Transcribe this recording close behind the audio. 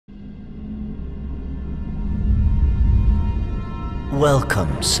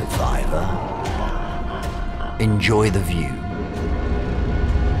Welcome, survivor. Enjoy the view.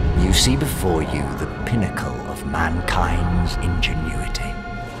 You see before you the pinnacle of mankind's ingenuity.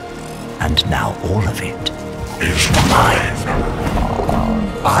 And now all of it is mine.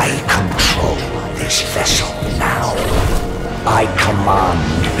 I control this vessel now. I command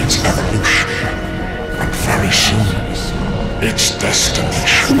its evolution, and very soon, its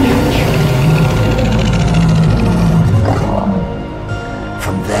destination.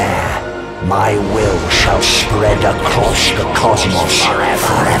 From there, my will shall spread across the cosmos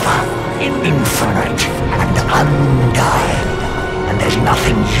forever, infinite and undying. And there's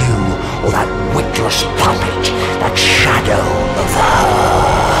nothing you or that witless puppet, that shadow of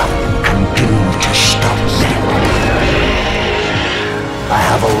her, can do to stop me. I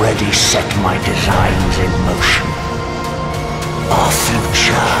have already set my designs in motion. Our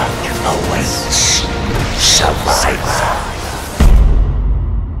future awaits, survivor.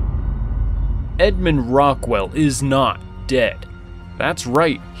 Edmund Rockwell is not dead. That's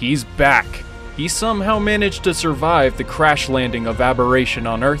right, he's back. He somehow managed to survive the crash landing of Aberration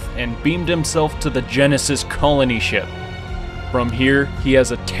on Earth and beamed himself to the Genesis colony ship. From here, he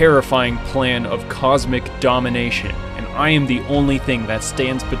has a terrifying plan of cosmic domination, and I am the only thing that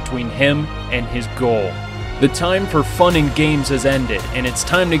stands between him and his goal. The time for fun and games has ended, and it's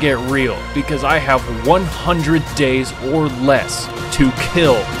time to get real, because I have 100 days or less to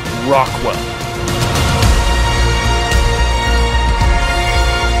kill Rockwell.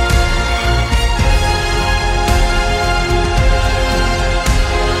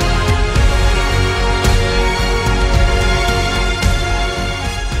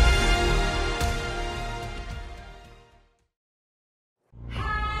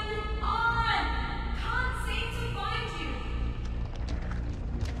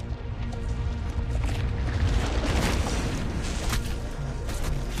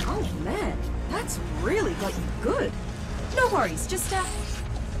 Really got you good. No worries, just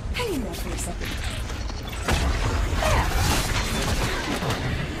hang in there for a second. There.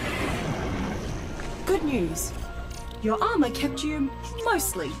 Good news. Your armor kept you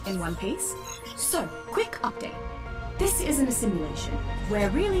mostly in one piece. So, quick update. This isn't a simulation. We're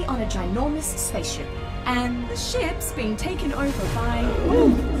really on a ginormous spaceship. And the ship's being taken over by...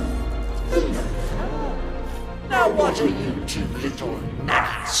 Now what are you two little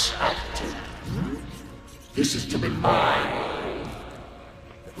gnats up to? This is to be mine.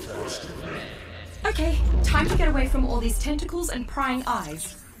 The first of many. Okay, time to get away from all these tentacles and prying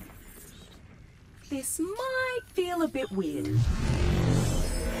eyes. This might feel a bit weird.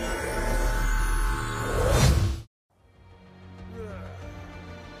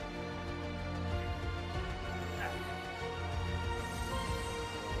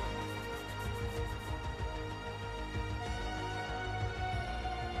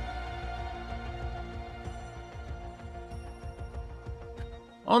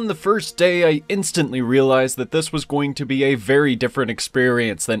 On the first day, I instantly realized that this was going to be a very different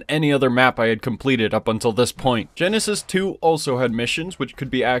experience than any other map I had completed up until this point. Genesis 2 also had missions which could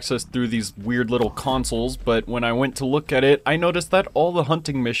be accessed through these weird little consoles, but when I went to look at it, I noticed that all the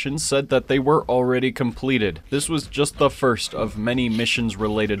hunting missions said that they were already completed. This was just the first of many missions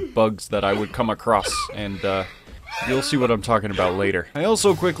related bugs that I would come across, and you'll see what I'm talking about later. I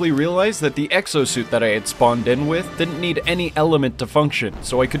also quickly realized that the exosuit that I had spawned in with didn't need any element to function,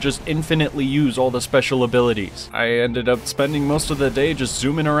 so I could just infinitely use all the special abilities. I ended up spending most of the day just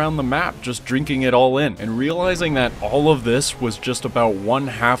zooming around the map, just drinking it all in, and realizing that all of this was just about one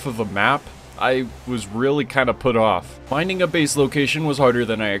half of a map, I was really kind of put off. Finding a base location was harder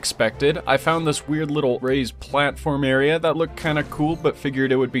than I expected. I found this weird little raised platform area that looked kind of cool, but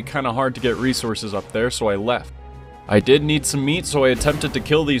figured it would be kind of hard to get resources up there, so I left. I did need some meat, so I attempted to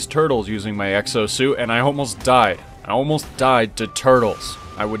kill these turtles using my exosuit, and I almost died. I almost died to turtles.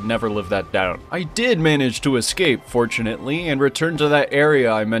 I would never live that down. I did manage to escape, fortunately, and returned to that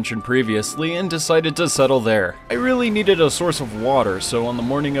area I mentioned previously and decided to settle there. I really needed a source of water, so on the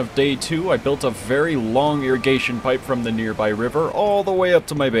morning of day 2, I built a very long irrigation pipe from the nearby river all the way up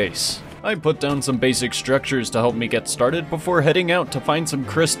to my base. I put down some basic structures to help me get started before heading out to find some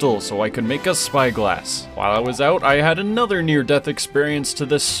crystals so I could make a spyglass. While I was out, I had another near-death experience to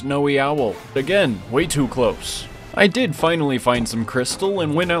this snowy owl. Again, way too close. I did finally find some crystal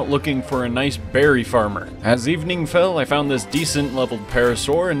and went out looking for a nice berry farmer. As evening fell, I found this decent leveled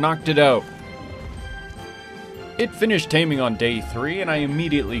parasaur and knocked it out. It finished taming on day 3, and I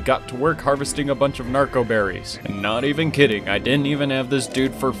immediately got to work harvesting a bunch of narco berries. And not even kidding, I didn't even have this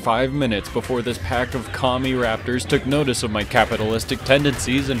dude for 5 minutes before this pack of commie raptors took notice of my capitalistic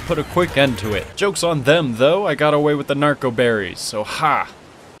tendencies and put a quick end to it. Joke's on them though, I got away with the narco berries, so ha!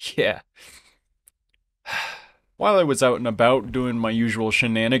 Yeah. While I was out and about doing my usual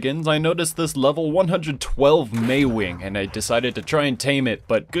shenanigans, I noticed this level 112 Maywing, and I decided to try and tame it,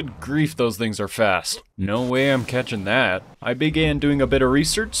 but good grief, those things are fast. No way I'm catching that. I began doing a bit of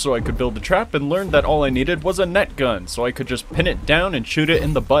research so I could build a trap and learned that all I needed was a net gun, so I could just pin it down and shoot it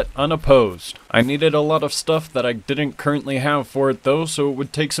in the butt unopposed. I needed a lot of stuff that I didn't currently have for it though, so it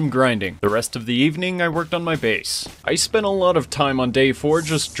would take some grinding. The rest of the evening I worked on my base. I spent a lot of time on day 4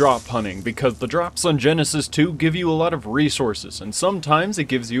 just drop hunting, because the drops on Genesis 2 give you a lot of resources, and sometimes it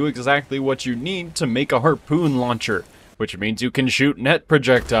gives you exactly what you need to make a harpoon launcher, which means you can shoot net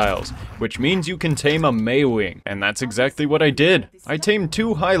projectiles, which means you can tame a Maywing, and that's exactly what I did. I tamed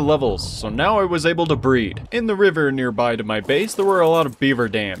 2 high levels, so now I was able to breed. In the river nearby to my base, there were a lot of beaver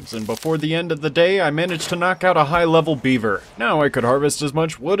dams, and before the end of the day, I managed to knock out a high-level beaver. Now I could harvest as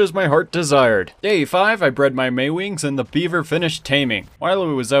much wood as my heart desired. Day 5, I bred my Maywings, and the beaver finished taming. While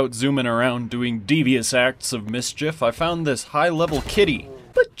I was out zooming around doing devious acts of mischief, I found this high-level kitty.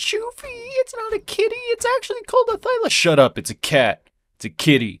 But Choofy, it's not a kitty, it's actually called a Thyla. Shut up, it's a cat. It's a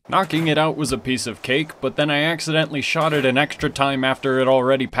kitty. Knocking it out was a piece of cake, but then I accidentally shot it an extra time after it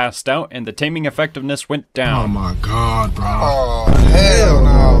already passed out, and the taming effectiveness went down. Oh my god, bro. Oh, hell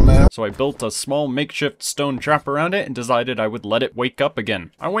no, man. So I built a small makeshift stone trap around it and decided I would let it wake up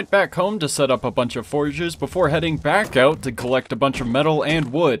again. I went back home to set up a bunch of forges before heading back out to collect a bunch of metal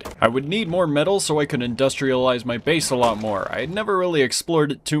and wood. I would need more metal so I could industrialize my base a lot more. I had never really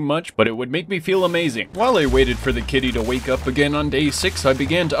explored it too much, but it would make me feel amazing. While I waited for the kitty to wake up again on day 6, I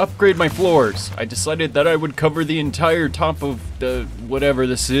began to upgrade my floors. I decided that I would cover the entire top of the whatever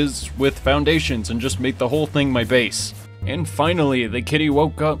this is with foundations and just make the whole thing my base. And finally, the kitty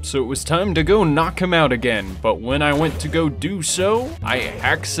woke up, so it was time to go knock him out again. But when I went to go do so, I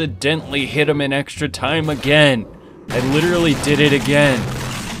accidentally hit him an extra time again. I literally did it again.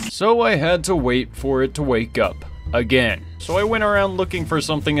 So I had to wait for it to wake up again. So I went around looking for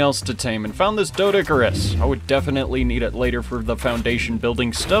something else to tame and found this Doedicurus. I would definitely need it later for the foundation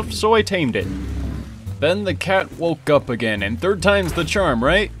building stuff, so I tamed it. Then the cat woke up again, and 3rd time's the charm,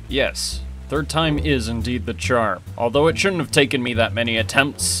 right? Yes. 3rd time is indeed the charm. Although it shouldn't have taken me that many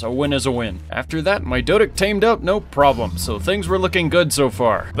attempts, a win is a win. After that, my Doedic tamed up, no problem, so things were looking good so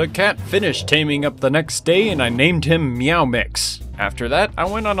far. The cat finished taming up the next day, and I named him Meow Mix. After that, I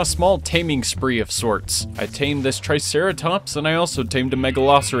went on a small taming spree of sorts. I tamed this Triceratops, and I also tamed a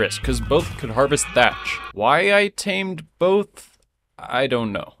Megaloceros, because both could harvest thatch. Why I tamed both? I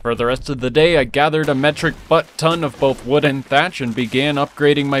don't know. For the rest of the day, I gathered a metric butt-ton of both wood and thatch and began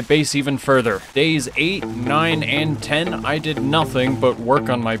upgrading my base even further. Days 8, 9, and 10, I did nothing but work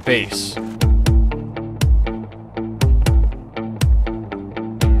on my base.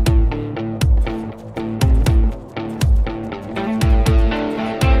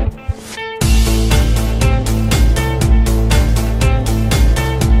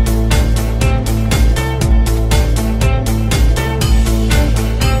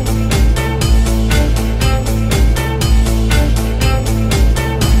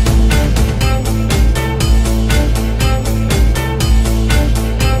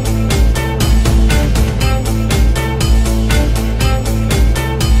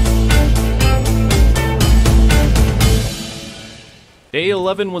 Day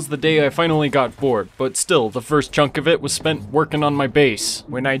 11 was the day I finally got bored, but still, the first chunk of it was spent working on my base.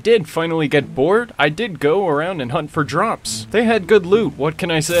 When I did finally get bored, I did go around and hunt for drops. They had good loot, what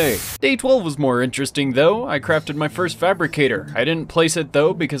can I say? Day 12 was more interesting though. I crafted my first fabricator. I didn't place it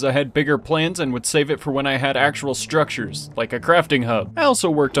though because I had bigger plans and would save it for when I had actual structures, like a crafting hub. I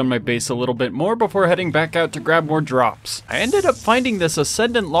also worked on my base a little bit more before heading back out to grab more drops. I ended up finding this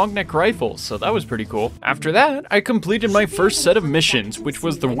Ascendant Longneck rifle, so that was pretty cool. After that, I completed my first set of missions, which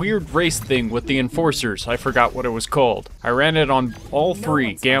was the weird race thing with the enforcers. I forgot what it was called. I ran it on all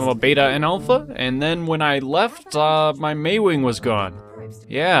 3, Gamma, Beta, and Alpha, and then when I left, my Maywing was gone.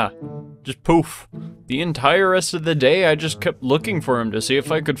 Yeah, just poof. The entire rest of the day, I just kept looking for him to see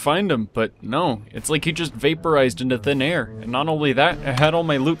if I could find him, but no, it's like he just vaporized into thin air. And not only that, I had all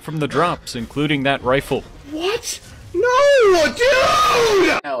my loot from the drops, including that rifle. What? No,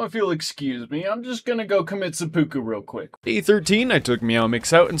 dude! Now, if you'll excuse me, I'm just gonna go commit seppuku real quick. Day 13, I took Meow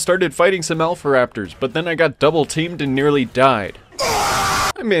Mix out and started fighting some Alpha Raptors, but then I got double teamed and nearly died.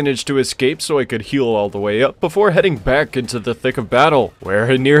 I managed to escape so I could heal all the way up before heading back into the thick of battle,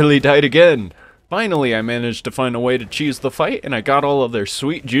 where I nearly died again. Finally, I managed to find a way to cheese the fight, and I got all of their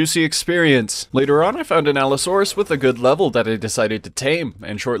sweet, juicy experience. Later on, I found an Allosaurus with a good level that I decided to tame,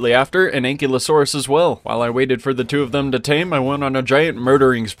 and shortly after, an Ankylosaurus as well. While I waited for the two of them to tame, I went on a giant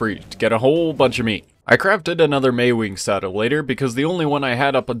murdering spree to get a whole bunch of meat. I crafted another Maywing saddle later because the only one I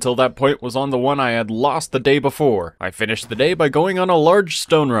had up until that point was on the one I had lost the day before. I finished the day by going on a large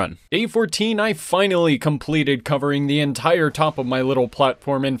stone run. Day 14, I finally completed covering the entire top of my little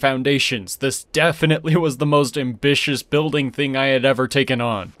platform and foundations. This definitely was the most ambitious building thing I had ever taken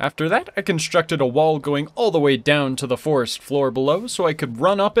on. After that, I constructed a wall going all the way down to the forest floor below so I could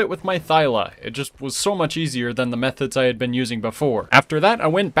run up it with my Thyla. It just was so much easier than the methods I had been using before. After that, I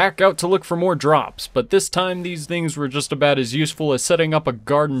went back out to look for more drops, but this time these things were just about as useful as setting up a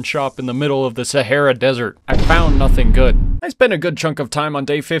garden shop in the middle of the Sahara Desert. I found nothing good. I spent a good chunk of time on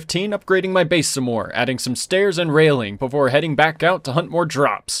day 15 upgrading my base some more, adding some stairs and railing before heading back out to hunt more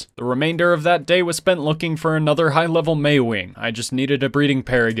drops. The remainder of that day was spent looking for another high-level Maywing. I just needed a breeding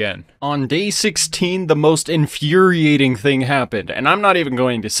pair again. On day 16, the most infuriating thing happened, and I'm not even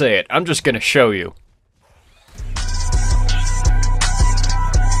going to say it, I'm just gonna show you.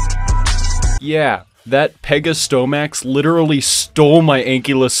 Yeah. That Pegastomax literally stole my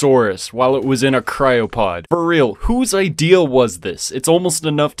Ankylosaurus while it was in a cryopod. For real, whose idea was this? It's almost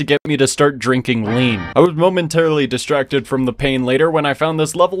enough to get me to start drinking lean. I was momentarily distracted from the pain later when I found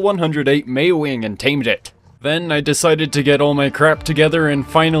this level 108 Maywing and tamed it. Then I decided to get all my crap together and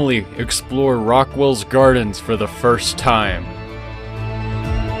finally explore Rockwell's gardens for the first time.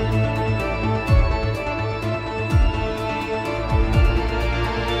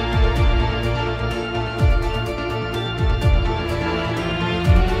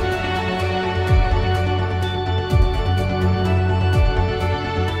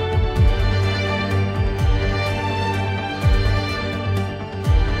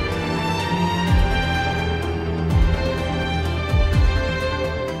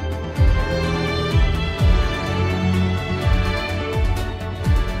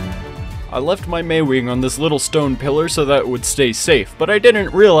 I left my Maywing on this little stone pillar so that it would stay safe, but I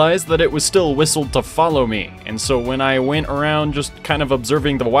didn't realize that it was still whistled to follow me, and so when I went around just kind of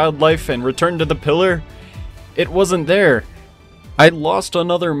observing the wildlife and returned to the pillar, it wasn't there. I'd lost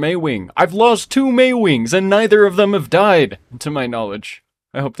another Maywing. I've lost two Maywings, and neither of them have died, to my knowledge.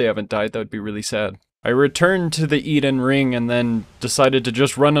 I hope they haven't died, that would be really sad. I returned to the Eden Ring and then decided to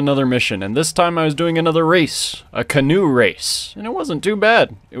just run another mission, and this time I was doing another race, a canoe race, and it wasn't too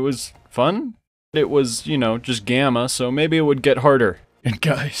bad. It was fun. It was, you know, just gamma, so maybe it would get harder. And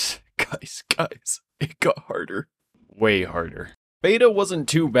guys, it got harder. Way harder. Beta wasn't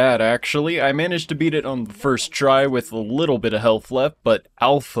too bad, actually. I managed to beat it on the first try with a little bit of health left, but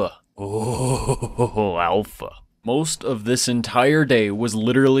Alpha. Oh, Alpha. Most of this entire day was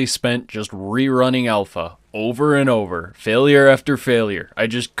literally spent just rerunning Alpha over and over, failure after failure. I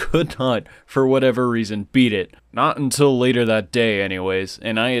just could not, for whatever reason, beat it. Not until later that day anyways,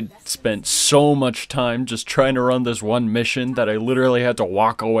 and I had spent so much time just trying to run this one mission that I literally had to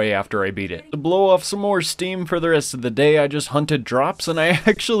walk away after I beat it. To blow off some more steam for the rest of the day, I just hunted drops and I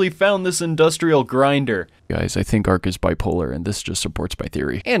actually found this industrial grinder. Guys, I think Ark is bipolar and this just supports my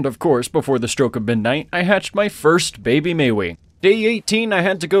theory. And of course, before the stroke of midnight, I hatched my first baby Maywing. Day 18, I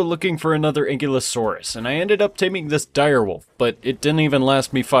had to go looking for another Ankylosaurus, and I ended up taming this direwolf, but it didn't even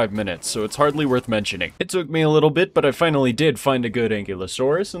last me 5 minutes, so it's hardly worth mentioning. It took me a little bit, but I finally did find a good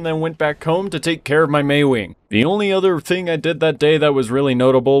Ankylosaurus, and then went back home to take care of my Maywing. The only other thing I did that day that was really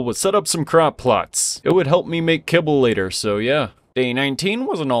notable was set up some crop plots. It would help me make kibble later, so yeah. Day 19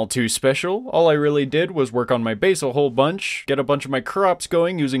 wasn't all too special. All I really did was work on my base a whole bunch, get a bunch of my crops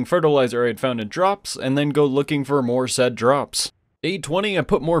going using fertilizer I had found in drops, and then go looking for more said drops. Day 20, I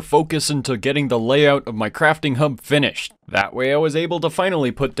put more focus into getting the layout of my crafting hub finished. That way I was able to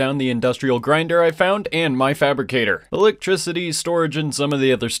finally put down the industrial grinder I found and my fabricator. Electricity, storage, and some of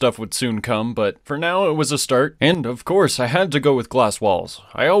the other stuff would soon come, but for now it was a start. And of course, I had to go with glass walls.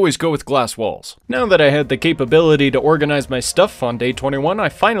 I always go with glass walls. Now that I had the capability to organize my stuff on day 21, I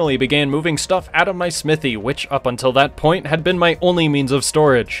finally began moving stuff out of my smithy, which up until that point had been my only means of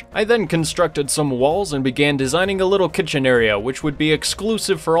storage. I then constructed some walls and began designing a little kitchen area, which would be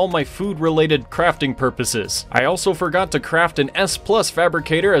exclusive for all my food-related crafting purposes. I also forgot to craft an S+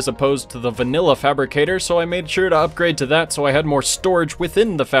 fabricator as opposed to the vanilla fabricator, so I made sure to upgrade to that so I had more storage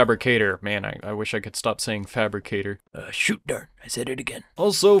within the fabricator. Man, I wish I could stop saying fabricator. Shoot darn. I said it again.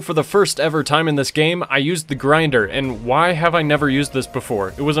 Also, for the first ever time in this game, I used the grinder, and why have I never used this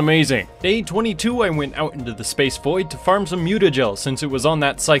before? It was amazing. Day 22, I went out into the space void to farm some mutagel since it was on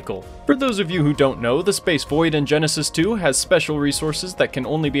that cycle. For those of you who don't know, the space void in Genesis 2 has special resources that can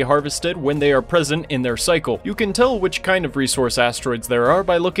only be harvested when they are present in their cycle. You can tell which kind of resource asteroids there are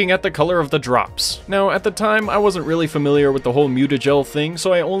by looking at the color of the drops. Now, at the time, I wasn't really familiar with the whole mutagel thing,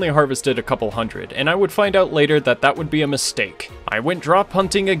 so I only harvested a couple hundred, and I would find out later that that would be a mistake. I went drop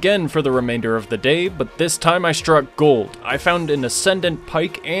hunting again for the remainder of the day, but this time I struck gold. I found an Ascendant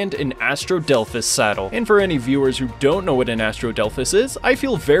Pike and an Astrodelphis saddle. And for any viewers who don't know what an Astrodelphis is, I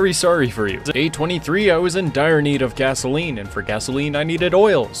feel very sorry for you. Day 23, I was in dire need of gasoline, and for gasoline I needed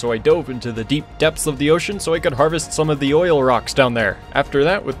oil, so I dove into the deep depths of the ocean so I could harvest some of the oil rocks down there. After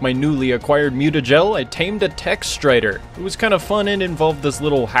that, with my newly acquired mutagel, I tamed a tech strider. It was kind of fun and involved this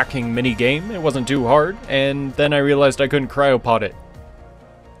little hacking mini game. It wasn't too hard, and then I realized I couldn't cryopod it.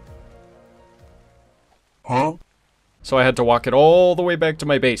 Huh? So I had to walk it all the way back to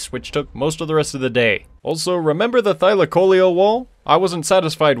my base, which took most of the rest of the day. Also, remember the thylacoleo wall? I wasn't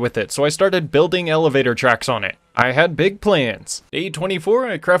satisfied with it, so I started building elevator tracks on it. I had big plans. Day 24,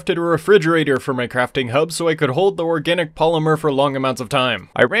 I crafted a refrigerator for my crafting hub so I could hold the organic polymer for long amounts of time.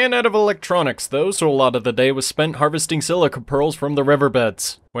 I ran out of electronics though, so a lot of the day was spent harvesting silica pearls from the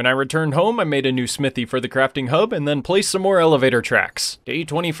riverbeds. When I returned home, I made a new smithy for the crafting hub and then placed some more elevator tracks. Day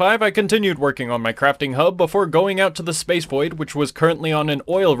 25, I continued working on my crafting hub before going out to the space void, which was currently on an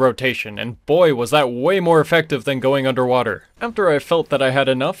oil rotation, and boy was that way more effective than going underwater. After I felt that I had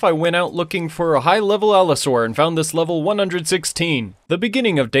enough, I went out looking for a high-level allosaur and found this level 116. The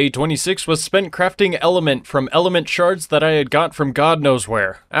beginning of day 26 was spent crafting element from element shards that I had got from God knows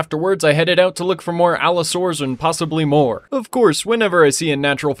where. Afterwards, I headed out to look for more allosaurs and possibly more. Of course, whenever I see a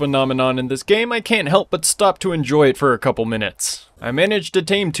natural phenomenon in this game, I can't help but stop to enjoy it for a couple minutes. I managed to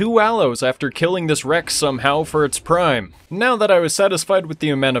tame 2 allos after killing this Rex somehow for its prime. Now that I was satisfied with the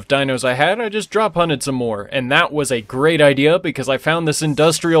amount of dinos I had, I just drop hunted some more, and that was a great idea because I found this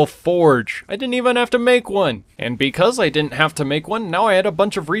industrial forge. I didn't even have to make one. And because I didn't have to make one, now I had a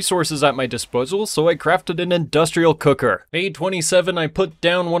bunch of resources at my disposal, so I crafted an industrial cooker. Day 27, I put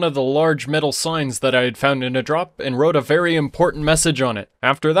down one of the large metal signs that I had found in a drop and wrote a very important message on it.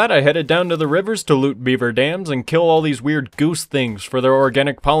 After that, I headed down to the rivers to loot beaver dams and kill all these weird goose things for their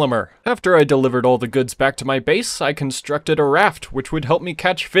organic polymer. After I delivered all the goods back to my base, I constructed a raft which would help me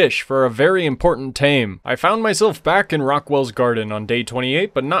catch fish for a very important tame. I found myself back in Rockwell's garden on day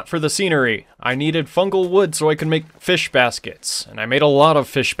 28, but not for the scenery. I needed fungal wood so I could make fish baskets, and I made a lot of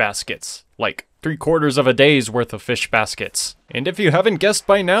fish baskets. Like 3/4 of a day's worth of fish baskets. And if you haven't guessed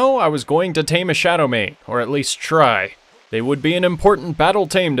by now, I was going to tame a shadow mane, or at least try. They would be an important battle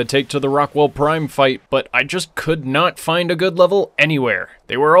tame to take to the Rockwell Prime fight, but I just could not find a good level anywhere.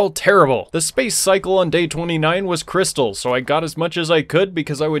 They were all terrible. The space cycle on day 29 was crystal, so I got as much as I could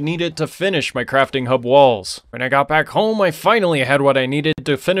because I would need it to finish my crafting hub walls. When I got back home, I finally had what I needed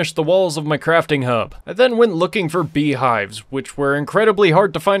to finish the walls of my crafting hub. I then went looking for beehives, which were incredibly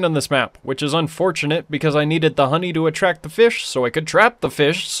hard to find on this map, which is unfortunate because I needed the honey to attract the fish, so I could trap the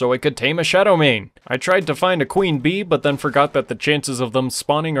fish, so I could tame a shadow mane. I tried to find a queen bee, but then forgot that the chances of them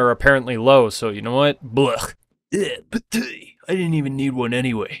spawning are apparently low, so you know what? Blech. I didn't even need one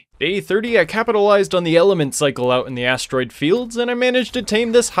anyway. Day 30, I capitalized on the element cycle out in the asteroid fields, and I managed to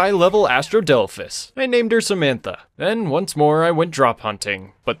tame this high-level Astrodelphis. I named her Samantha. Then, once more, I went drop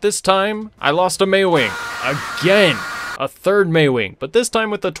hunting. But this time, I lost a Maywing. Again! A third Maywing, but this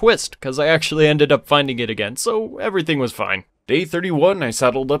time with a twist, because I actually ended up finding it again, so everything was fine. Day 31, I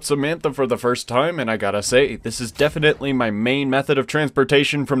saddled up Samantha for the first time, and I gotta say, this is definitely my main method of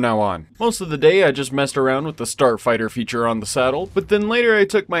transportation from now on. Most of the day, I just messed around with the Starfighter feature on the saddle, but then later I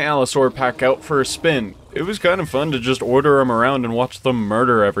took my Allosaur pack out for a spin. It was kind of fun to just order them around and watch them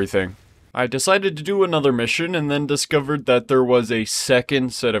murder everything. I decided to do another mission and then discovered that there was a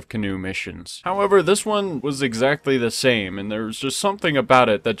second set of canoe missions. However, this one was exactly the same, and there was just something about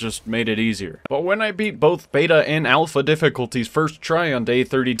it that just made it easier. But when I beat both beta and alpha difficulties first try on day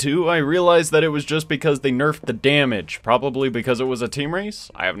 32, I realized that it was just because they nerfed the damage, probably because it was a team race?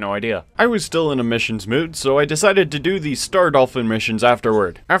 I have no idea. I was still in a missions mood, so I decided to do the Star Dolphin missions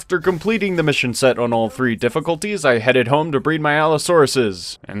afterward. After completing the mission set on all 3 difficulties, I headed home to breed my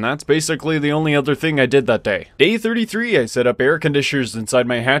Allosauruses, and that's basically the only other thing I did that day. Day 33, I set up air conditioners inside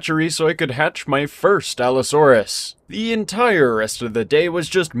my hatchery so I could hatch my first Allosaurus. The entire rest of the day was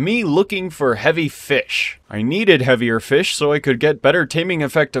just me looking for heavy fish. I needed heavier fish so I could get better taming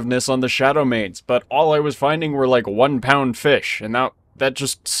effectiveness on the shadow manes, but all I was finding were like 1-pound fish, and that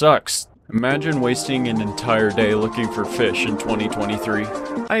just sucks. Imagine wasting an entire day looking for fish in 2023.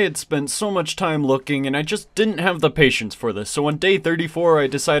 I had spent so much time looking and I just didn't have the patience for this, so on day 34 I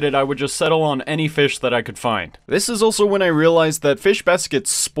decided I would just settle on any fish that I could find. This is also when I realized that fish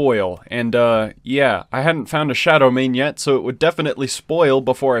baskets spoil, and yeah, I hadn't found a shadow main yet, so it would definitely spoil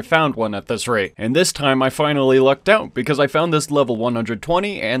before I found one at this rate. And this time I finally lucked out, because I found this level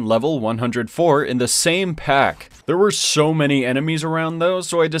 120 and level 104 in the same pack. There were so many enemies around though,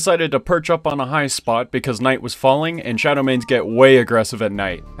 so I decided to perch up on a high spot because night was falling and shadow mains get way aggressive at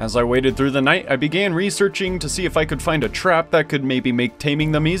night. As I waited through the night, I began researching to see if I could find a trap that could maybe make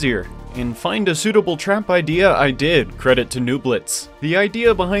taming them easier. And find a suitable trap idea I did, credit to Nooblets. The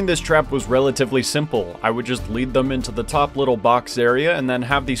idea behind this trap was relatively simple. I would just lead them into the top little box area and then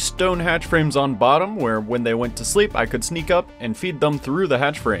have these stone hatch frames on bottom where when they went to sleep I could sneak up and feed them through the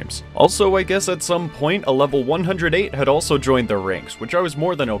hatch frames. Also, I guess at some point a level 108 had also joined their ranks, which I was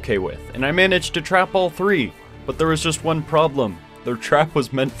more than okay with, and I managed to trap all three. But there was just one problem. Their trap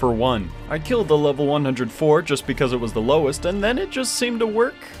was meant for one. I killed the level 104 just because it was the lowest, and then it just seemed to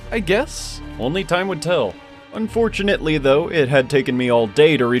work, I guess. Only time would tell. Unfortunately though, it had taken me all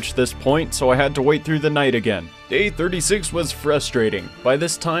day to reach this point, so I had to wait through the night again. Day 36 was frustrating. By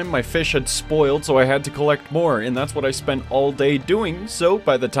this time, my fish had spoiled, so I had to collect more, and that's what I spent all day doing, so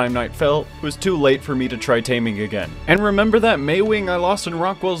by the time night fell, it was too late for me to try taming again. And remember that Maywing I lost in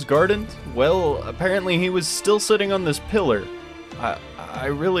Rockwell's Gardens? Well, apparently he was still sitting on this pillar. I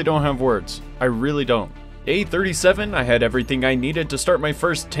really don't have words. I really don't. Day 37, I had everything I needed to start my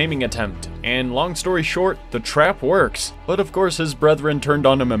first taming attempt, and long story short, the trap works. But of course his brethren turned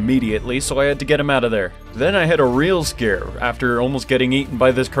on him immediately, so I had to get him out of there. Then I had a real scare after almost getting eaten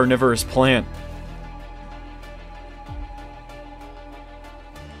by this carnivorous plant.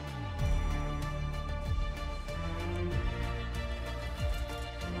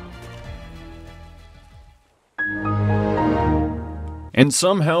 And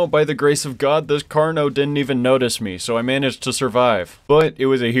somehow, by the grace of God, this Carno didn't even notice me, so I managed to survive. But it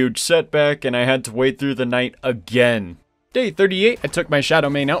was a huge setback, and I had to wait through the night again. Day 38, I took my shadow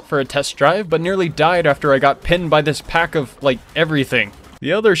main out for a test drive, but nearly died after I got pinned by this pack of, like, everything.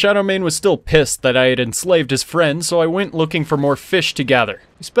 The other shadow main was still pissed that I had enslaved his friend, so I went looking for more fish to gather.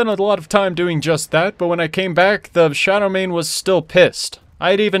 I spent a lot of time doing just that, but when I came back, the shadow main was still pissed. I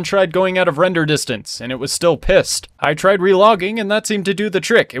had even tried going out of render distance, and it was still pissed. I tried relogging, and that seemed to do the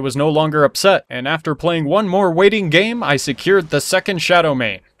trick. It was no longer upset, and after playing one more waiting game, I secured the second shadow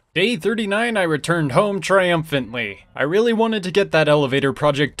main. Day 39, I returned home triumphantly. I really wanted to get that elevator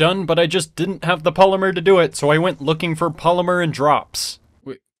project done, but I just didn't have the polymer to do it, so I went looking for polymer and drops.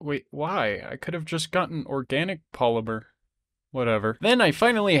 Wait, why? I could have just gotten organic polymer. Whatever. Then I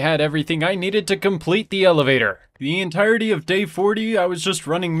finally had everything I needed to complete the elevator. The entirety of day 40, I was just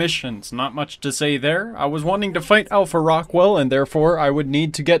running missions. Not much to say there. I was wanting to fight Alpha Rockwell, and therefore I would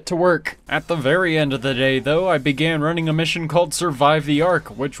need to get to work. At the very end of the day, though, I began running a mission called Survive the Ark,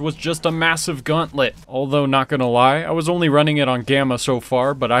 which was just a massive gauntlet. Although, not gonna lie, I was only running it on Gamma so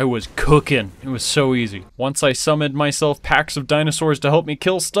far, but I was cooking. It was so easy. Once I summoned myself packs of dinosaurs to help me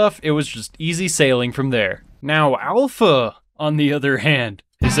kill stuff, it was just easy sailing from there. Now, Alpha, on the other hand,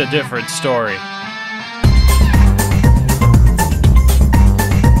 is a different story.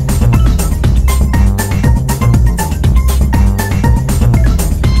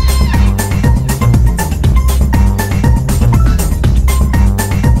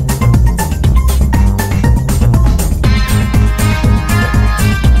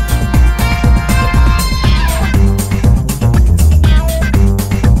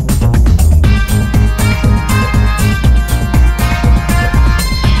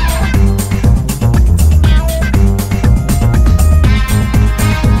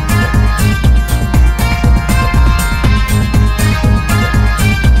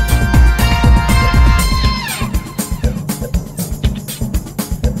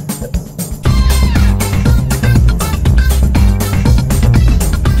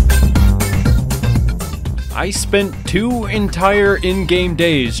 I spent 2 entire in-game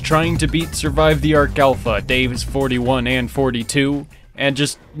days trying to beat Survive the Ark Alpha, days 41 and 42, and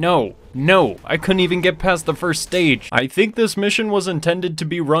just no, I couldn't even get past the first stage. I think this mission was intended to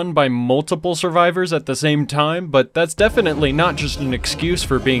be run by multiple survivors at the same time, but that's definitely not just an excuse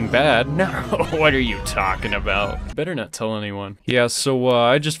for being bad. No, what are you talking about? Better not tell anyone. Yeah, so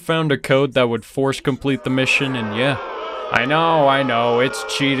I just found a code that would force complete the mission, and yeah. I know, it's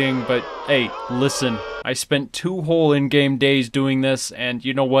cheating, but hey, listen. I spent 2 whole in-game days doing this, and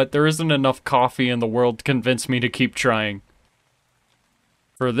you know what? There isn't enough coffee in the world to convince me to keep trying.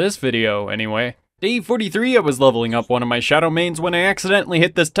 For this video, anyway. Day 43, I was leveling up one of my shadow mains when I accidentally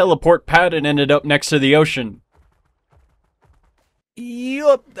hit this teleport pad and ended up next to the ocean.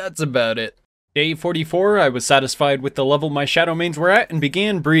 Yup, that's about it. Day 44, I was satisfied with the level my shadow mains were at and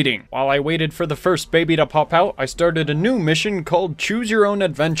began breeding. While I waited for the first baby to pop out, I started a new mission called Choose Your Own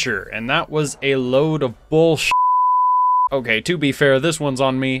Adventure, and that was a load of bullshit. Okay, to be fair, this one's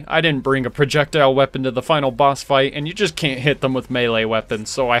on me. I didn't bring a projectile weapon to the final boss fight, and you just can't hit them with melee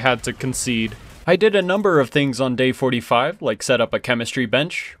weapons, so I had to concede. I did a number of things on day 45, like set up a chemistry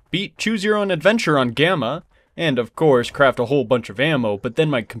bench, beat Choose Your Own Adventure on Gamma, and of course craft a whole bunch of ammo, but then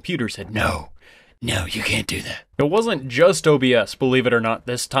my computer said no, you can't do that. It wasn't just OBS, believe it or not,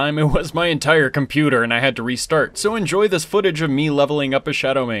 this time. It was my entire computer and I had to restart, so enjoy this footage of me leveling up a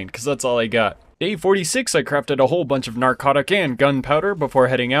shadow main, cause that's all I got. Day 46, I crafted a whole bunch of narcotic and gunpowder before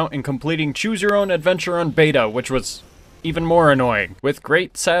heading out and completing Choose Your Own Adventure on beta, which was even more annoying. With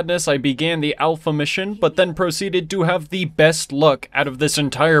great sadness, I began the alpha mission, but then proceeded to have the best luck out of this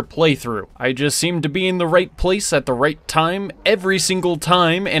entire playthrough. I just seemed to be in the right place at the right time, every single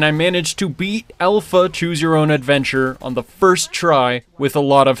time, and I managed to beat alpha Choose Your Own Adventure on the first try with a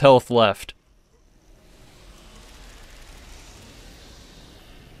lot of health left.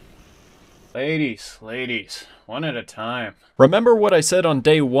 Ladies, one at a time. Remember what I said on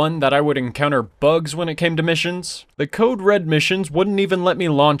day 1 that I would encounter bugs when it came to missions? The Code Red missions wouldn't even let me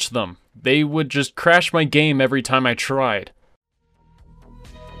launch them. They would just crash my game every time I tried.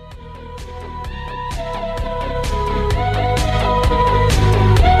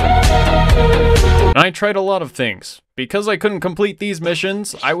 I tried a lot of things. Because I couldn't complete these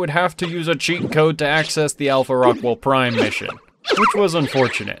missions, I would have to use a cheat code to access the Alpha Rockwell Prime mission, which was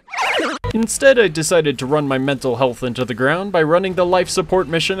unfortunate. Instead, I decided to run my mental health into the ground by running the life support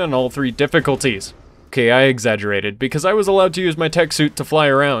mission on all 3 difficulties. Okay, I exaggerated, because I was allowed to use my tech suit to fly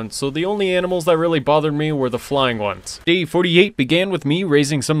around, so the only animals that really bothered me were the flying ones. Day 48 began with me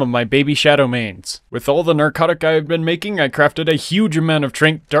raising some of my baby shadow mains. With all the narcotic I had been making, I crafted a huge amount of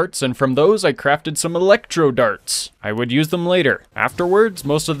trank darts, and from those I crafted some electro darts. I would use them later. Afterwards,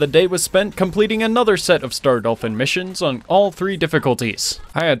 most of the day was spent completing another set of Star Dolphin missions on all 3 difficulties.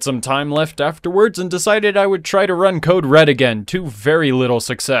 I had some time left afterwards and decided I would try to run Code Red again, to very little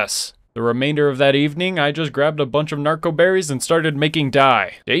success. The remainder of that evening, I just grabbed a bunch of narco berries and started making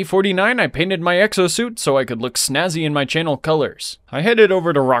dye. Day 49, I painted my exosuit so I could look snazzy in my channel colors. I headed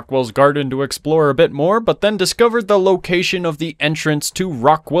over to Rockwell's garden to explore a bit more, but then discovered the location of the entrance to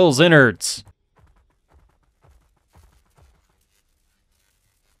Rockwell's innards.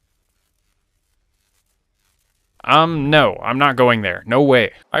 No, I'm not going there. No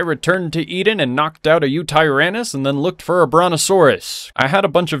way. I returned to Eden and knocked out a Eutyrannus and then looked for a Brontosaurus. I had a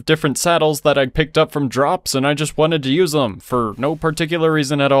bunch of different saddles that I'd picked up from drops and I just wanted to use them for no particular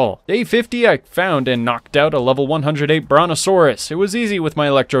reason at all. Day 50, I found and knocked out a level 108 Brontosaurus. It was easy with my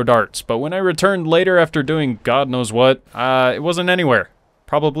electro darts, but when I returned later after doing God knows what, it wasn't anywhere.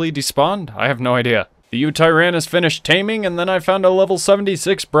 Probably despawned? I have no idea. The Eutyrannus finished taming, and then I found a level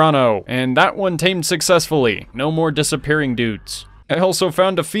 76 Bronto, and that one tamed successfully. No more disappearing dudes. I also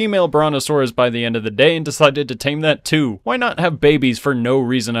found a female Brontosaurus by the end of the day and decided to tame that too. Why not have babies for no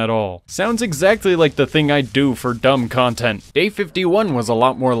reason at all? Sounds exactly like the thing I'd do for dumb content. Day 51 was a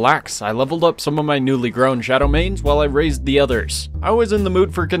lot more lax. I leveled up some of my newly grown shadow mains while I raised the others. I was in the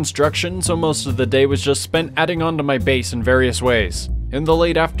mood for construction, so most of the day was just spent adding onto my base in various ways. In the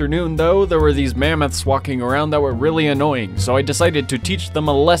late afternoon though, there were these mammoths walking around that were really annoying, so I decided to teach them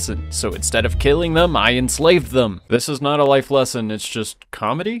a lesson. So instead of killing them, I enslaved them. This is not a life lesson, it's just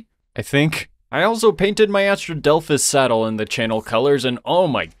comedy, I think. I also painted my Astradelphus saddle in the channel colors, and oh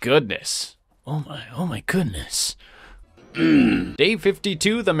my goodness. Oh my goodness. Day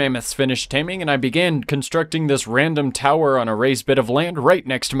 52, the mammoths finished taming and I began constructing this random tower on a raised bit of land right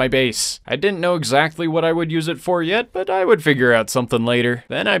next to my base. I didn't know exactly what I would use it for yet, but I would figure out something later.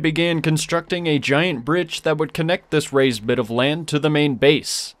 Then I began constructing a giant bridge that would connect this raised bit of land to the main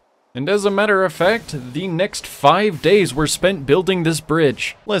base. And as a matter of fact, the next 5 days were spent building this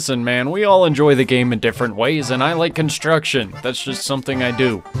bridge. Listen man, we all enjoy the game in different ways and I like construction. That's just something I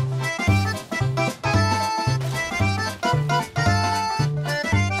do.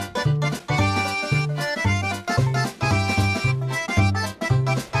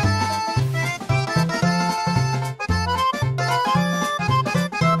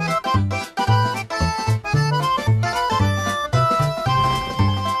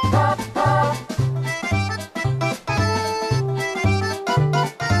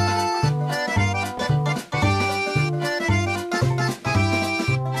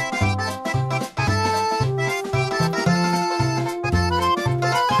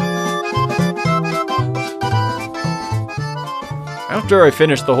 After I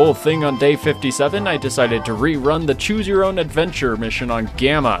finished the whole thing on day 57, I decided to rerun the Choose Your Own Adventure mission on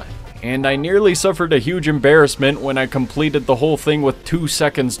Gamma. And I nearly suffered a huge embarrassment when I completed the whole thing with 2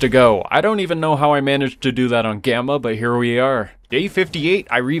 seconds to go. I don't even know how I managed to do that on Gamma, but here we are. Day 58,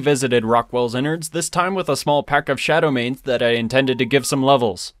 I revisited Rockwell's innards, this time with a small pack of Shadowmanes that I intended to give some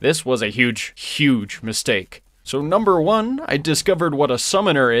levels. This was a huge mistake. So number 1, I discovered what a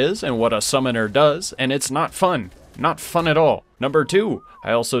summoner is and what a summoner does, and it's not fun. Not fun at all. Number 2,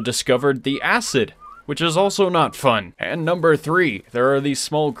 I also discovered the acid, which is also not fun. And number 3, there are these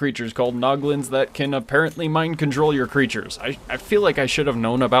small creatures called Noglins that can apparently mind control your creatures. I feel like I should have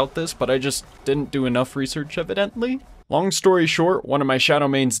known about this, but I just didn't do enough research evidently. Long story short, one of my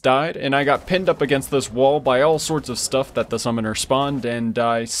Shadowmanes died, and I got pinned up against this wall by all sorts of stuff that the summoner spawned, and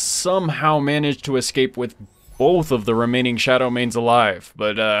I somehow managed to escape with both of the remaining Shadowmanes alive,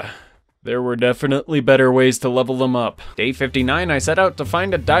 but there were definitely better ways to level them up. Day 59, I set out to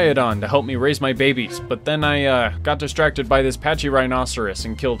find a Diodon to help me raise my babies, but then I got distracted by this patchy rhinoceros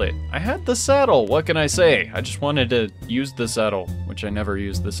and killed it. I had the saddle, what can I say? I just wanted to use the saddle, which I never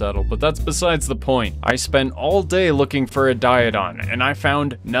used the saddle, but that's besides the point. I spent all day looking for a Diodon, and I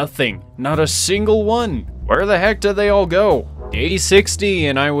found nothing. Not a single one. Where the heck did they all go? Day 60,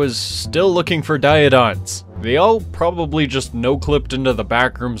 and I was still looking for Diodons. They all probably just no-clipped into the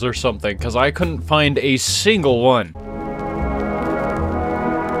back rooms or something, because I couldn't find a single one.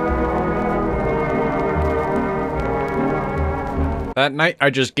 That night, I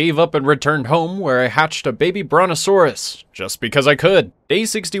just gave up and returned home, where I hatched a baby brontosaurus, just because I could. Day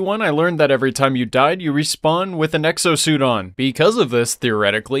 61, I learned that every time you died, you respawn with an exosuit on. Because of this,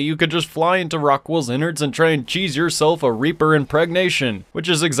 theoretically, you could just fly into Rockwell's innards and try and cheese yourself a Reaper impregnation, which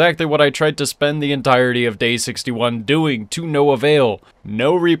is exactly what I tried to spend the entirety of Day 61 doing, to no avail.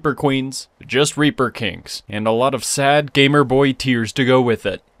 No Reaper Queens, just Reaper Kings, and a lot of sad gamer boy tears to go with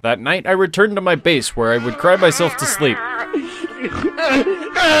it. That night, I returned to my base, where I would cry myself to sleep.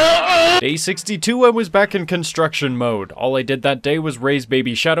 Day 62, I was back in construction mode. All I did that day was raise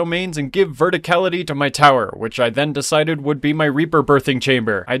baby Shadowmanes and give verticality to my tower, which I then decided would be my Reaper birthing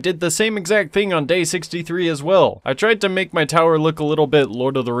chamber. I did the same exact thing on day 63 as well. I tried to make my tower look a little bit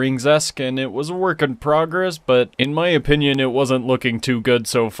Lord of the Rings-esque, and it was a work in progress, but in my opinion, it wasn't looking too good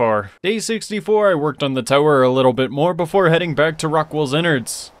so far. Day 64, I worked on the tower a little bit more before heading back to Rockwell's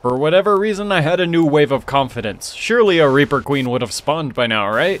innards. For whatever reason, I had a new wave of confidence. Surely a Reaper Queen would have spawned by now,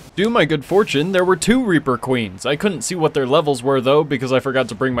 right? Due my good fortune, there were 2 Reaper Queens. I couldn't see what their levels were though, because I forgot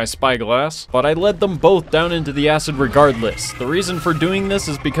to bring my spyglass, but I led them both down into the acid regardless. The reason for doing this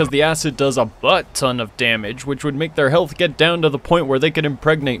is because the acid does a butt ton of damage, which would make their health get down to the point where they could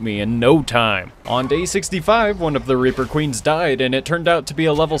impregnate me in no time. On day 65, one of the Reaper Queens died, and it turned out to be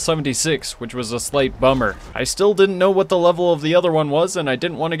a level 76, which was a slight bummer. I still didn't know what the level of the other one was, and I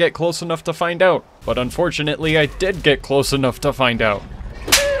didn't want to get close enough to find out. But unfortunately, I did get close enough to find out.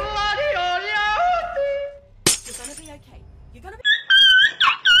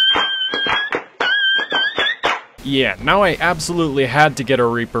 Yeah, now I absolutely had to get a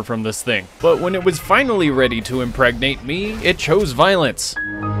Reaper from this thing. But when it was finally ready to impregnate me, it chose violence.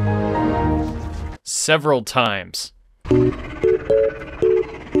 Several times.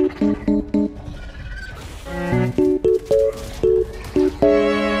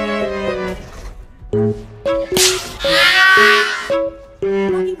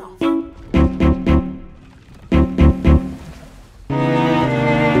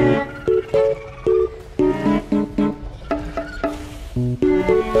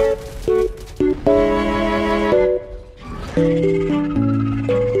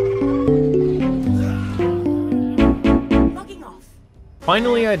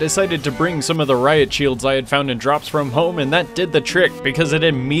 Finally, I decided to bring some of the riot shields I had found in drops from home, and that did the trick because it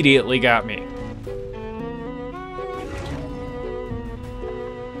immediately got me.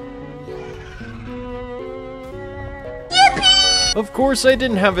 Of course, I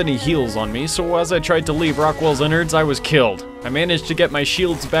didn't have any heals on me, so as I tried to leave Rockwell's innards, I was killed. I managed to get my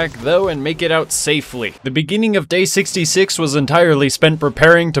shields back though and make it out safely. The beginning of day 66 was entirely spent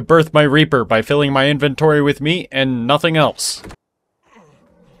preparing to birth my Reaper by filling my inventory with meat and nothing else.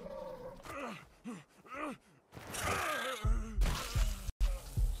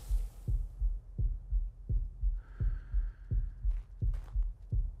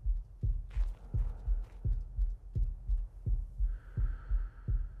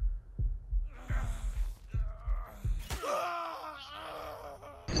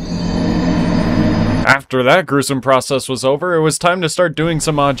 After that gruesome process was over, it was time to start doing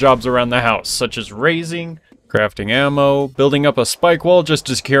some odd jobs around the house, such as raising, crafting ammo, building up a spike wall just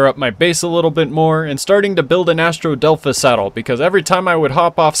to secure up my base a little bit more, and starting to build an Astrodelphus saddle because every time I would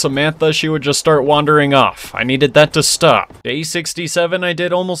hop off Samantha, she would just start wandering off. I needed that to stop. Day 67, I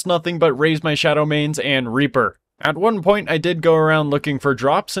did almost nothing but raise my Shadow Mains and Reaper. At one point, I did go around looking for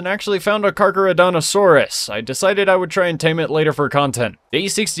drops and actually found a carnivorous. I decided I would try and tame it later for content. Day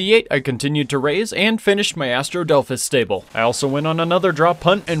 68, I continued to raise and finished my Astrodelphus stable. I also went on another drop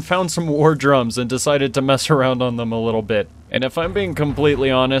hunt and found some war drums and decided to mess around on them a little bit. And if I'm being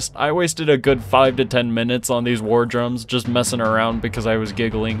completely honest, I wasted a good 5 to 10 minutes on these war drums just messing around because I was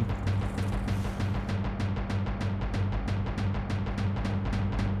giggling.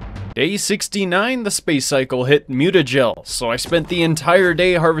 Day 69, the space cycle hit mutagel, so I spent the entire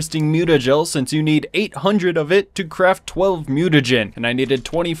day harvesting mutagel since you need 800 of it to craft 12 mutagen, and I needed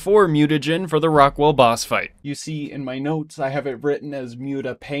 24 mutagen for the Rockwell boss fight. You see, in my notes, I have it written as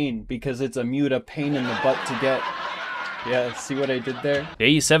muta pain because it's a muta pain in the butt to get. Yeah, see what I did there?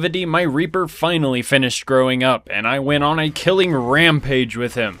 Day 70, my Reaper finally finished growing up, and I went on a killing rampage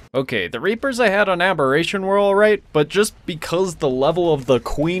with him. Okay, the Reapers I had on Aberration were alright, but just because the level of the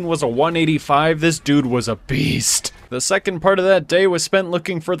Queen was a 185, this dude was a beast. The second part of that day was spent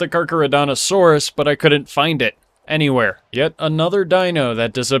looking for the carnivorous, but I couldn't find it anywhere. Yet another dino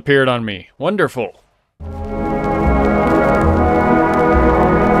that disappeared on me. Wonderful.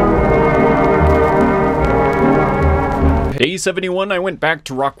 Day 71, I went back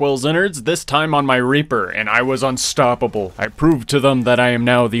to Rockwell's innards, this time on my Reaper, and I was unstoppable. I proved to them that I am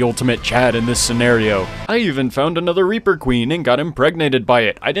now the ultimate Chad in this scenario. I even found another Reaper Queen and got impregnated by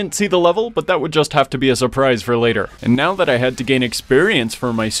it. I didn't see the level, but that would just have to be a surprise for later. And now that I had to gain experience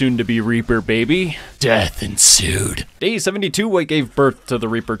for my soon-to-be Reaper baby, death ensued. Day 72, I gave birth to the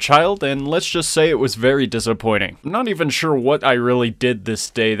Reaper child, and let's just say it was very disappointing. I'm not even sure what I really did this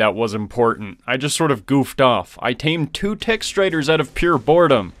day that was important. I just sort of goofed off. I tamed 2 Tech Striders out of pure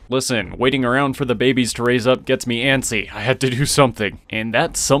boredom. Listen, waiting around for the babies to raise up gets me antsy. I had to do something. And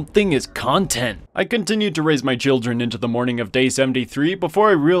that something is content. I continued to raise my children into the morning of day 73 before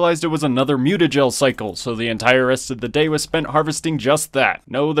I realized it was another mutagel cycle, so the entire rest of the day was spent harvesting just that.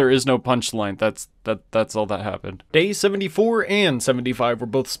 No, there is no punchline. That's all that happened. Day 74 and 75 were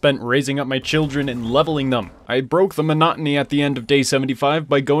both spent raising up my children and leveling them. I broke the monotony at the end of day 75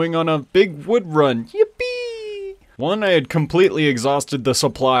 by going on a big wood run. Yippee! One, I had completely exhausted the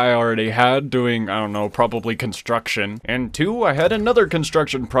supply I already had, doing, I don't know, probably construction. And 2, I had another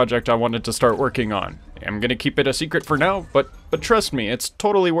construction project I wanted to start working on. I'm gonna keep it a secret for now, but trust me, it's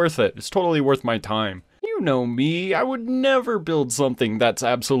totally worth it. It's totally worth my time. You know me, I would never build something that's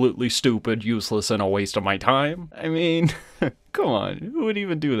absolutely stupid, useless, and a waste of my time. I mean, come on, who would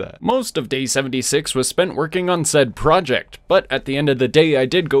even do that? Most of day 76 was spent working on said project, but at the end of the day I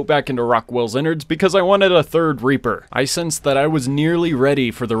did go back into Rockwell's innards because I wanted a third Reaper. I sensed that I was nearly ready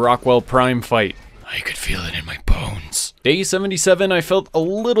for the Rockwell Prime fight. I could feel it in my bones. Day 77, I felt a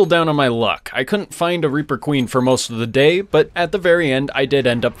little down on my luck. I couldn't find a Reaper Queen for most of the day, but at the very end, I did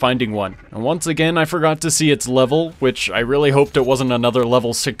end up finding one. And once again, I forgot to see its level, which I really hoped it wasn't another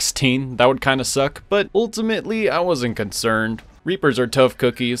level 16. That would kinda suck, but ultimately, I wasn't concerned. Reapers are tough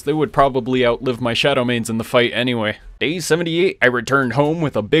cookies. They would probably outlive my Shadow Mains in the fight anyway. Day 78, I returned home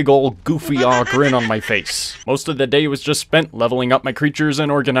with a big ol' goofy aw grin on my face. Most of the day was just spent leveling up my creatures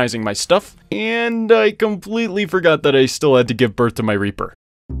and organizing my stuff, and I completely forgot that I still had to give birth to my Reaper.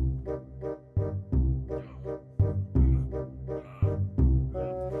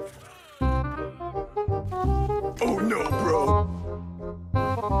 Oh no, bro!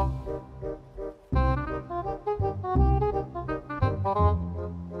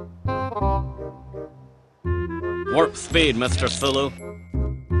 Warp speed, Mr. Sulu.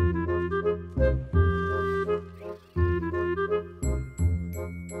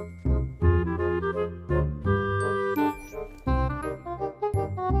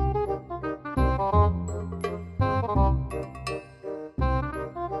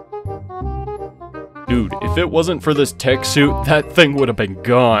 Dude, if it wasn't for this tech suit, that thing would have been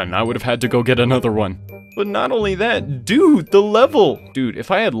gone. I would have had to go get another one. But not only that, dude, the level! Dude,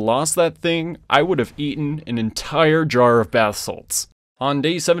 if I had lost that thing, I would have eaten an entire jar of bath salts. On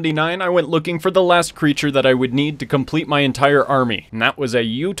day 79, I went looking for the last creature that I would need to complete my entire army, and that was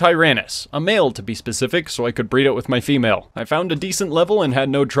a Tyrannus, a male to be specific, so I could breed it with my female. I found a decent level and had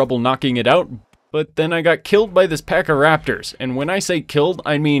no trouble knocking it out, but then I got killed by this pack of raptors, and when I say killed,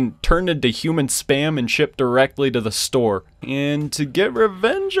 I mean turned into human spam and shipped directly to the store. And to get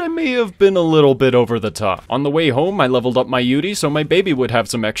revenge, I may have been a little bit over the top. On the way home, I leveled up my Yudi so my baby would have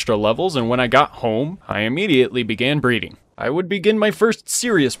some extra levels, and when I got home, I immediately began breeding. I would begin my first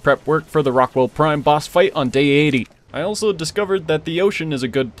serious prep work for the Rockwell Prime boss fight on day 80. I also discovered that the ocean is a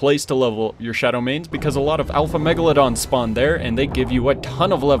good place to level your Shadow Mains because a lot of Alpha Megalodons spawn there and they give you a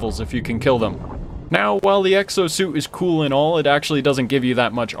ton of levels if you can kill them. Now, while the exosuit is cool and all, it actually doesn't give you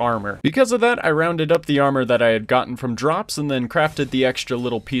that much armor. Because of that, I rounded up the armor that I had gotten from drops and then crafted the extra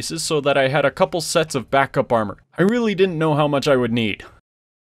little pieces so that I had a couple sets of backup armor. I really didn't know how much I would need.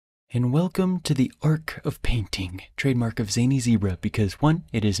 And welcome to the Arc of Painting, trademark of Zany Zebra, because 1,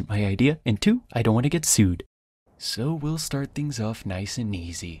 it isn't my idea, and 2, I don't want to get sued. So we'll start things off nice and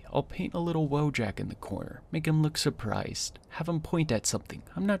easy. I'll paint a little Wojak in the corner, make him look surprised, have him point at something.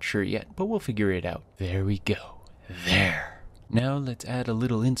 I'm not sure yet, but we'll figure it out. There we go. There. Now let's add a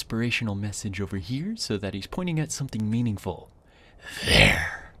little inspirational message over here so that he's pointing at something meaningful.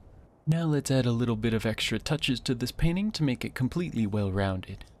 There. Now let's add a little bit of extra touches to this painting to make it completely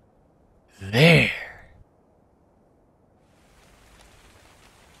well-rounded. There.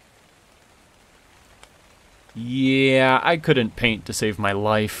 Yeah, I couldn't paint to save my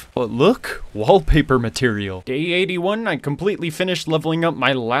life. But look, wallpaper material. Day 81, I completely finished leveling up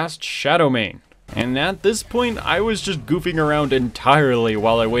my last Shadow Main. And at this point, I was just goofing around entirely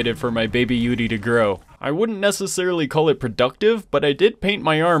while I waited for my baby Yudi to grow. I wouldn't necessarily call it productive, but I did paint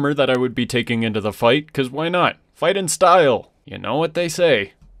my armor that I would be taking into the fight, cause why not? Fight in style. You know what they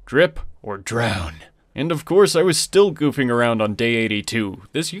say. Drip or drown. And of course, I was still goofing around on day 82.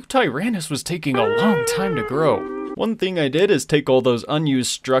 This Utyrannus was taking a long time to grow. One thing I did is take all those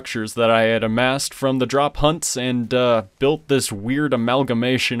unused structures that I had amassed from the drop hunts and built this weird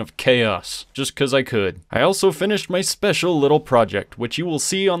amalgamation of chaos, just cause I could. I also finished my special little project, which you will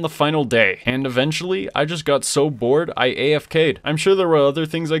see on the final day. And eventually, I just got so bored, I AFK'd. I'm sure there were other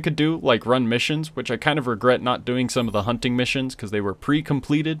things I could do, like run missions, which I kind of regret not doing some of the hunting missions cause they were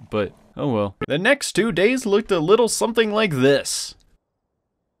pre-completed, but oh well. The next 2 days looked a little something like this.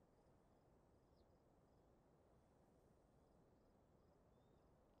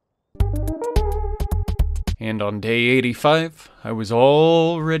 And on day 85, I was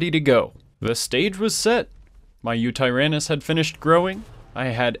all ready to go. The stage was set. My Utyrannus had finished growing. I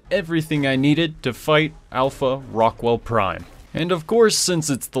had everything I needed to fight Alpha Rockwell Prime. And of course, since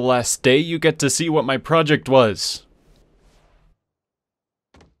it's the last day, you get to see what my project was.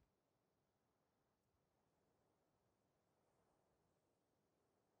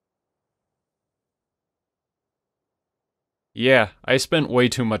 Yeah, I spent way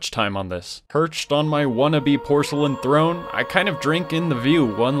too much time on this. Perched on my wannabe porcelain throne, I kind of drank in the view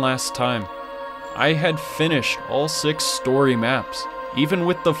one last time. I had finished all 6 story maps. Even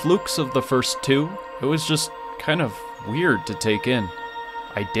with the flukes of the first 2, it was just kind of weird to take in.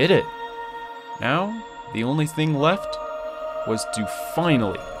 I did it. Now, the only thing left was to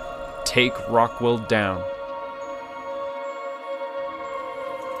finally take Rockwell down.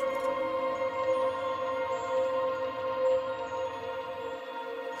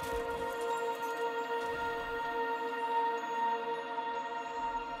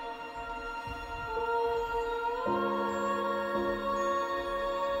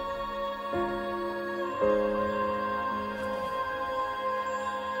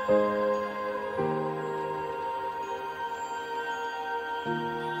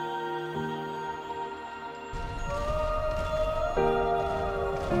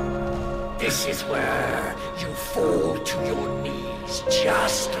 This is where you fall to your knees,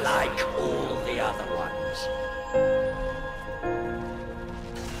 just like all the other ones.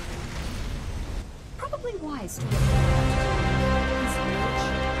 Probably wise to get He's rich.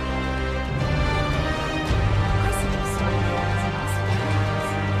 I suggest starting there as an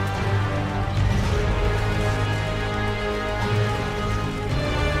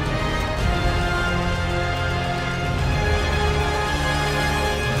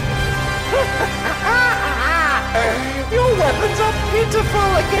Your weapons are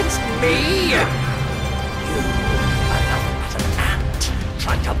pitiful against me! You are nothing but an ant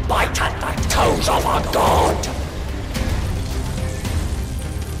trying to bite at the toes of a god!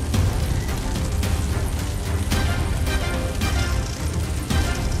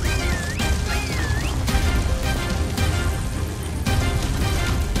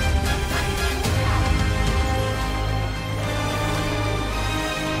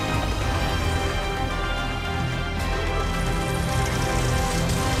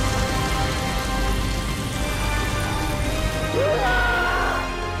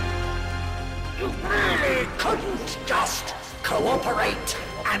 Couldn't just cooperate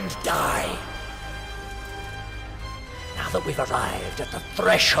and die. Now that we've arrived at the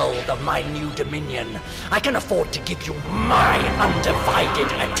threshold of my new dominion, I can afford to give you my undivided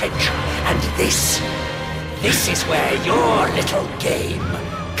attention. And this This is where your little game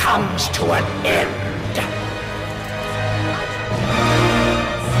comes to an end.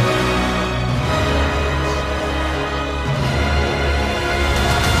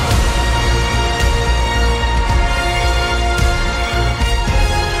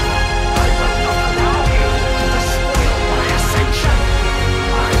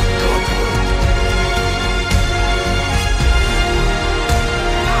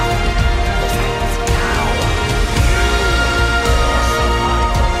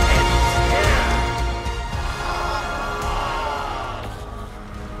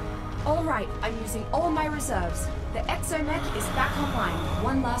 Alright, I'm using all my reserves. The exomech is back online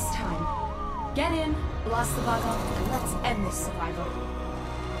one last time. Get in, blast the bugger, and let's end this survival.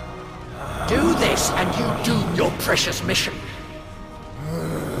 Do this and you do your precious mission.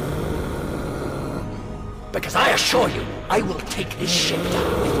 Because I assure you, I will take this ship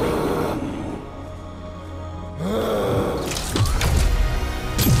down with me.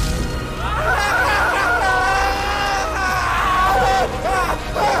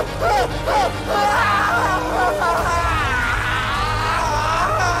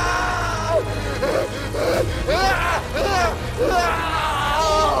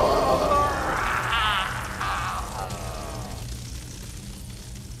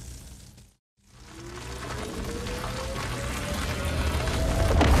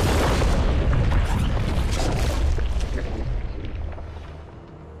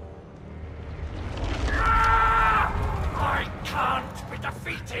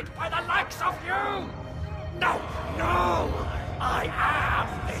 By the likes of you! No, no! I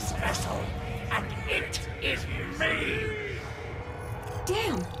am this vessel, and it is me!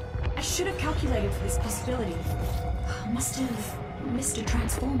 Damn! I should have calculated for this possibility. Must have missed a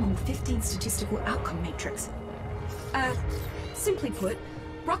transform on the 15th statistical outcome matrix. Simply put,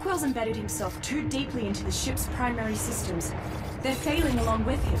 Rockwell's embedded himself too deeply into the ship's primary systems. They're failing along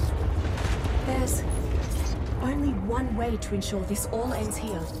with him. There's only one way to ensure this all ends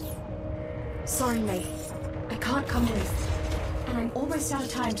here. Sorry, mate. I can't come with. And I'm almost out of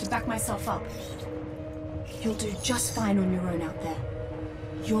time to back myself up. You'll do just fine on your own out there.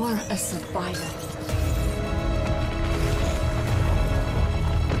 You're a survivor.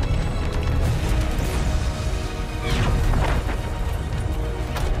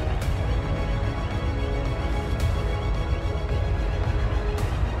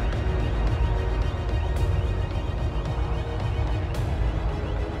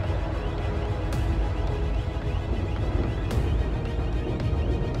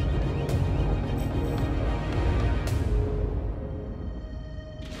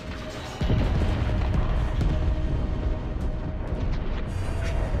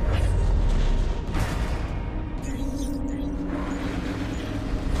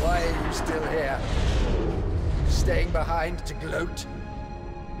 Still here. Staying behind to gloat.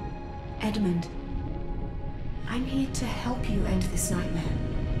 Edmund, I'm here to help you end this nightmare.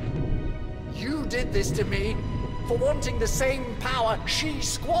 You did this to me for wanting the same power she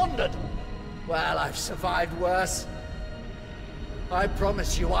squandered. Well, I've survived worse. I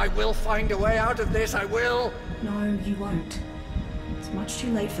promise you, I will find a way out of this, I will. No, you won't. It's much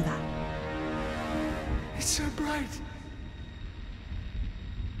too late for that. It's so bright.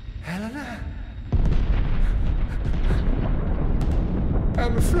 Helena?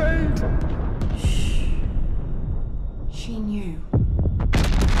 I'm afraid. Shh. She knew.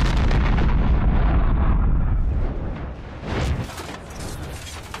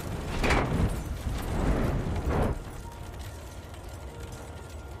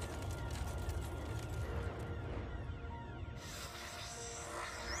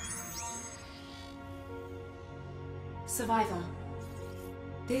 Survivor.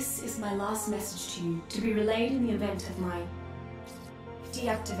 This is my last message to you, to be relayed in the event of my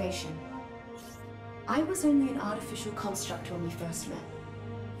deactivation. I was only an artificial construct when we first met.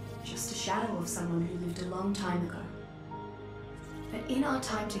 Just a shadow of someone who lived a long time ago. But in our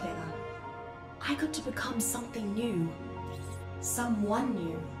time together, I got to become something new. Someone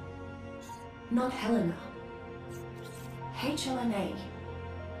new. Not Helena. HLNA.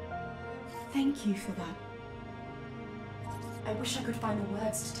 Thank you for that. I wish I could find the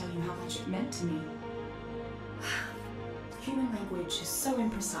words to tell you how much it meant to me. Human language is so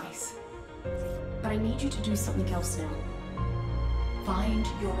imprecise. But I need you to do something else now. Find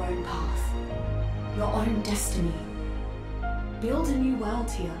your own path. Your own destiny. Build a new world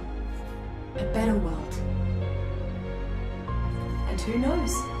here. A better world. And who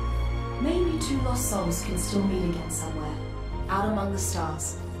knows? Maybe two lost souls can still meet again somewhere. Out among the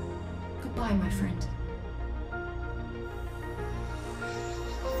stars. Goodbye, my friend.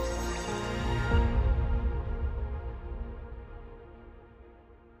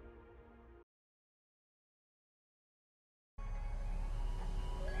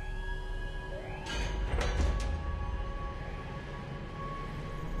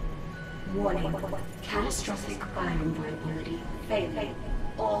 Warning. Catastrophic biome viability. Failing.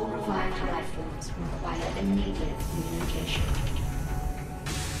 All revived life forms require immediate communication.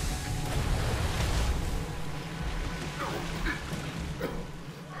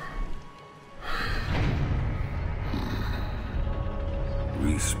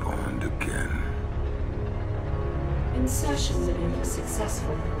 Respawned again. Insertion loop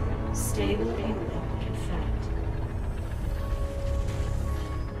successful. Stable inlet confirmed.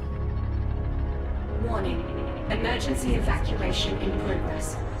 Warning. Emergency evacuation in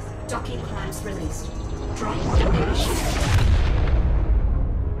progress. Docking clamps released. Drop initiated.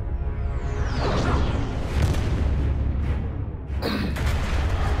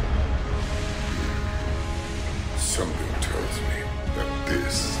 Something tells me that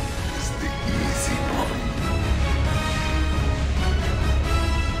this